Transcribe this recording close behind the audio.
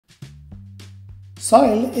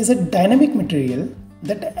Soil is a dynamic material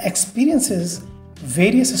that experiences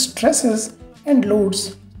various stresses and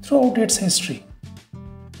loads throughout its history.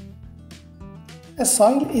 A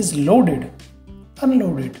soil is loaded,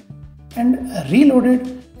 unloaded, and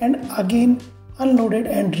reloaded, and again unloaded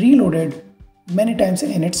and reloaded many times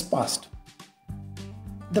in its past.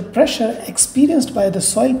 The pressure experienced by the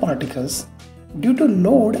soil particles due to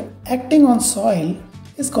load acting on soil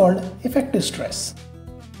is called effective stress.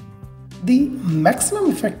 The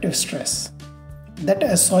maximum effective stress that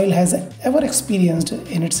a soil has ever experienced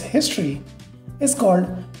in its history is called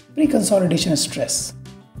preconsolidation stress,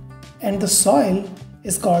 and the soil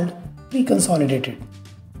is called preconsolidated.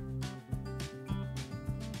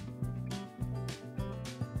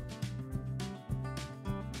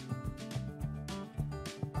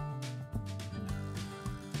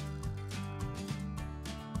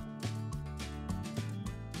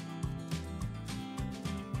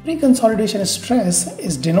 Preconsolidation stress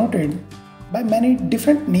is denoted by many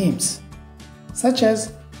different names such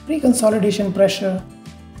as preconsolidation pressure,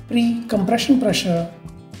 pre-compression pressure,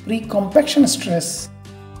 pre-compaction stress,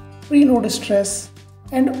 preload stress,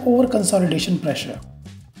 and overconsolidation pressure.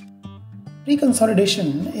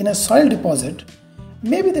 Preconsolidation in a soil deposit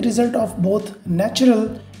may be the result of both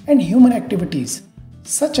natural and human activities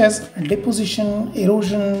such as deposition,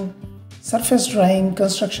 erosion, surface drying,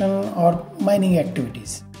 construction, or mining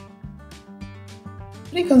activities.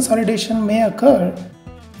 Preconsolidation may occur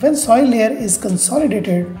when soil layer is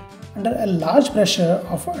consolidated under a large pressure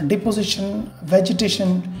of deposition,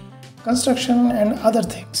 vegetation, construction, and other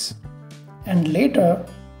things, and later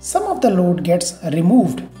some of the load gets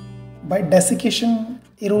removed by desiccation,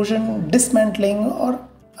 erosion, dismantling, or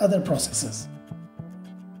other processes.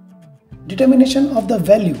 Determination of the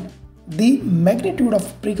value, the magnitude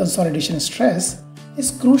of preconsolidation stress,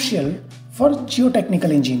 is crucial for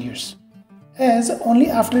geotechnical engineers, as only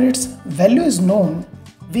after its value is known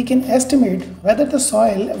we can estimate whether the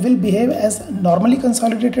soil will behave as normally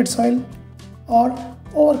consolidated soil or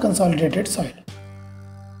over-consolidated soil.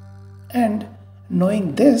 And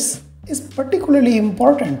knowing this is particularly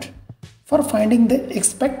important for finding the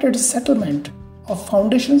expected settlement of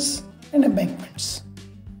foundations and embankments.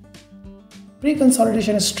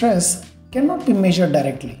 Preconsolidation stress cannot be measured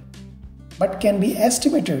directly, but can be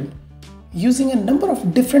estimated using a number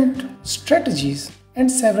of different strategies and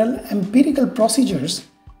several empirical procedures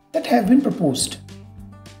that have been proposed.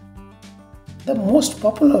 The most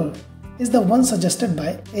popular is the one suggested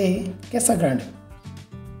by A. Casagrande.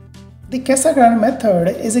 The Casagrande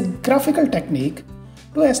method is a graphical technique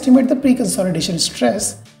to estimate the preconsolidation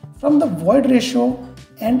stress from the void ratio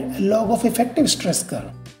and log of effective stress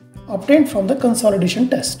curve obtained from the consolidation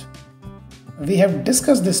test. We have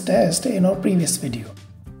discussed this test in our previous video.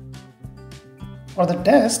 For the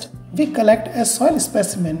test, we collect a soil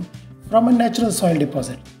specimen from a natural soil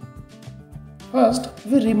deposit. First,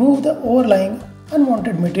 we remove the overlying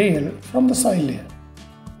unwanted material from the soil layer.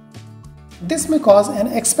 This may cause an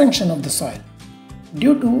expansion of the soil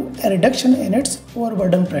due to a reduction in its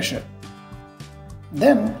overburden pressure.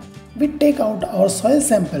 Then, we take out our soil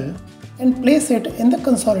sample and place it in the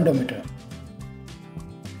consolidometer.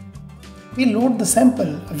 We load the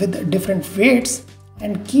sample with different weights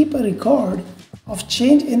and keep a record of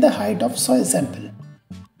change in the height of soil sample.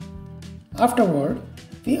 Afterward,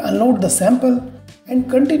 we unload the sample and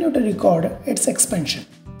continue to record its expansion.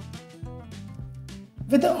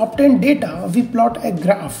 With the obtained data, we plot a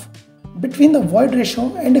graph between the void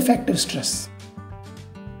ratio and effective stress.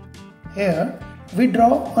 Here, we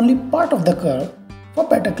draw only part of the curve for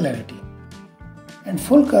better clarity, and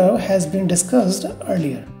full curve has been discussed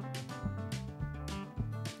earlier.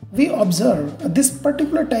 We observe this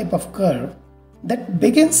particular type of curve that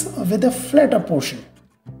begins with a flatter portion,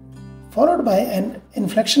 followed by an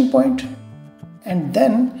inflection point, and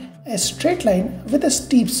then a straight line with a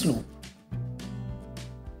steep slope.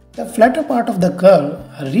 The flatter part of the curve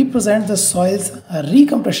represents the soil's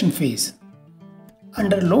recompression phase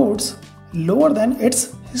under loads lower than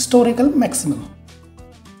its historical maximum.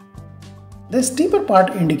 The steeper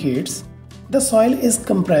part indicates the soil is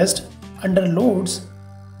compressed under loads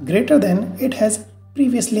greater than it has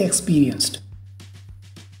previously experienced.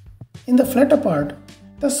 In the flatter part,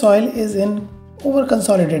 the soil is in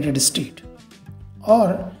over-consolidated state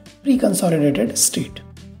or pre-consolidated state.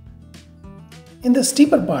 In the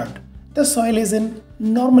steeper part, the soil is in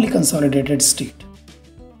normally consolidated state.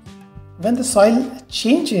 When the soil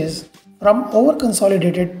changes from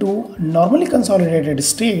over-consolidated to normally consolidated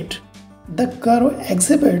state, the curve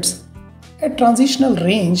exhibits a transitional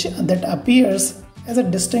range that appears as a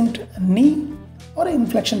distinct knee or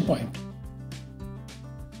inflection point.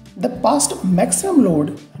 the past maximum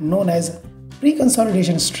load, known as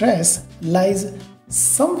preconsolidation stress, lies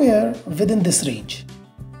somewhere within this range.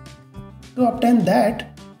 To obtain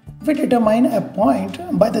that, we determine a point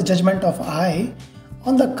by the judgment of I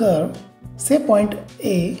on the curve, say point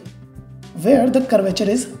A, where the curvature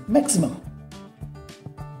is maximum.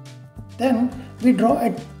 Then we draw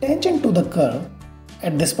a tangent to the curve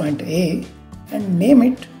at this point A and name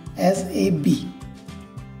it as AB.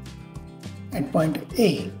 At point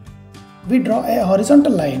A, we draw a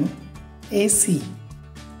horizontal line AC.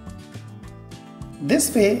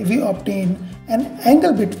 This way we obtain an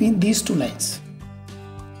angle between these two lines.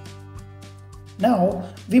 Now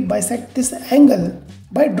we bisect this angle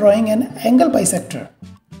by drawing an angle bisector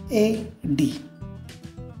AD.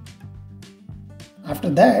 After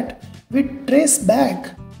that, we trace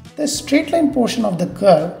back the straight line portion of the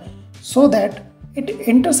curve so that it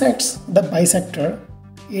intersects the bisector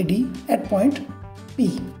AD at point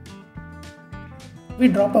P. We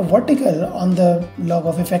drop a vertical on the log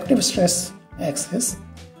of effective stress axis,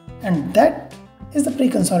 and that is the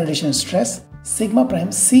preconsolidation stress sigma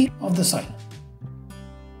prime C of the soil.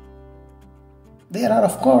 There are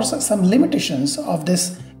of course some limitations of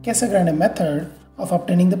this Casagrande method of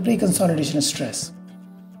obtaining the preconsolidation stress.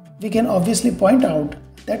 We can obviously point out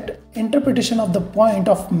that interpretation of the point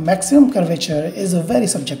of maximum curvature is very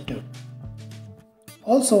subjective.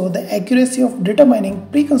 Also, the accuracy of determining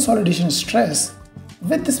preconsolidation stress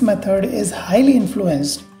with this method is highly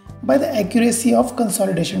influenced by the accuracy of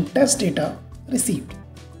consolidation test data received.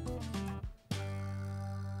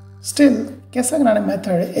 Still, Casagrande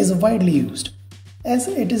method is widely used as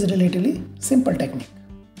it is a relatively simple technique.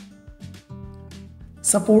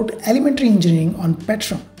 Support elementary engineering on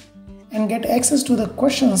Patreon and get access to the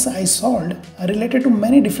questions I solved related to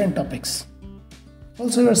many different topics.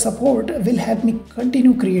 Also, your support will help me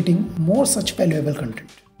continue creating more such valuable content.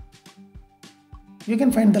 You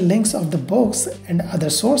can find the links of the books and other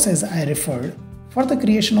sources I referred for the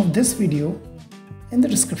creation of this video in the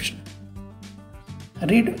description.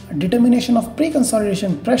 Read Determination of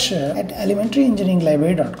Preconsolidation Pressure at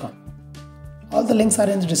elementaryengineeringlibrary.com. All the links are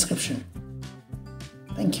in the description.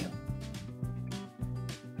 Thank you.